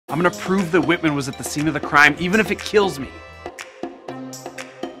I'm gonna prove that Whitman was at the scene of the crime, even if it kills me.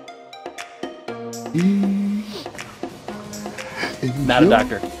 Not a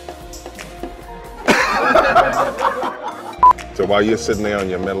doctor. So while you're sitting there on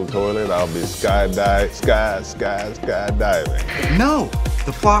your metal toilet, I'll be skydiving. No,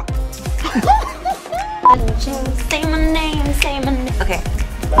 the plot. Say my name, say my name. Okay.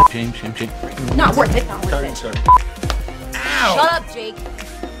 James. Not worth it, not worth it. Sorry. Ow. Shut up, Jake.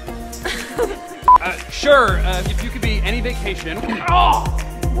 Sure, if you could be any vacation. Oh!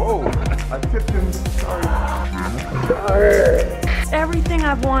 Whoa, I tipped him. Sorry. It's everything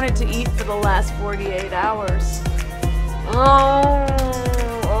I've wanted to eat for the last 48 hours. Oh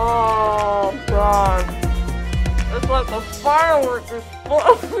God. It's like a firework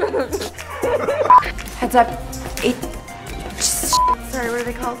explosion. Heads up. 8. Sorry, what are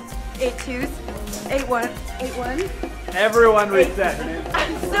they called? 8-2s? 8-1. Everyone reset.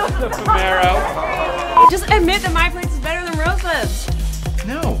 I'm so Pomero. Just admit that my place is better than Rosa's.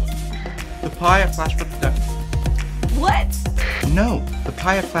 No. The pie at Flash What? No, the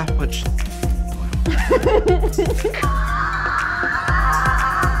pie at Flatbush.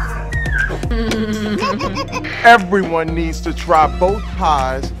 Everyone needs to try both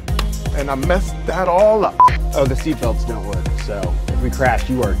pies, and I messed that all up. Oh, the seatbelts don't work, so if we crash,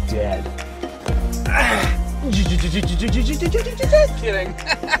 you are dead. Just kidding.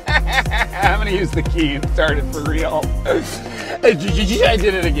 I'm gonna use the key and start it for real. I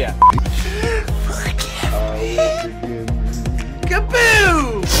did it again.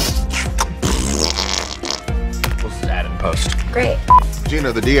 Kaboom! We'll add in post. Great.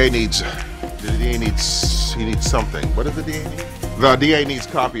 Gina, the DA needs something. What does the DA need? The DA needs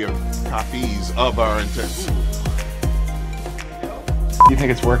copies of our intent. You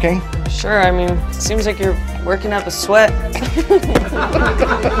think it's working? Sure, I mean, seems like you're working up a sweat.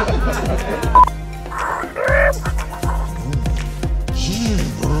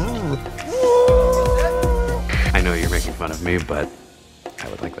 I know you're making fun of me, but I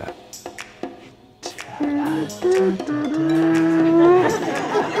would like that.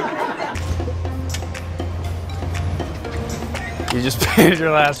 You just paid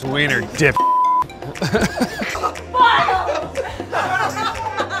your last wiener, dip.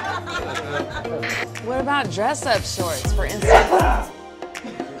 What about dress-up shorts, for instance?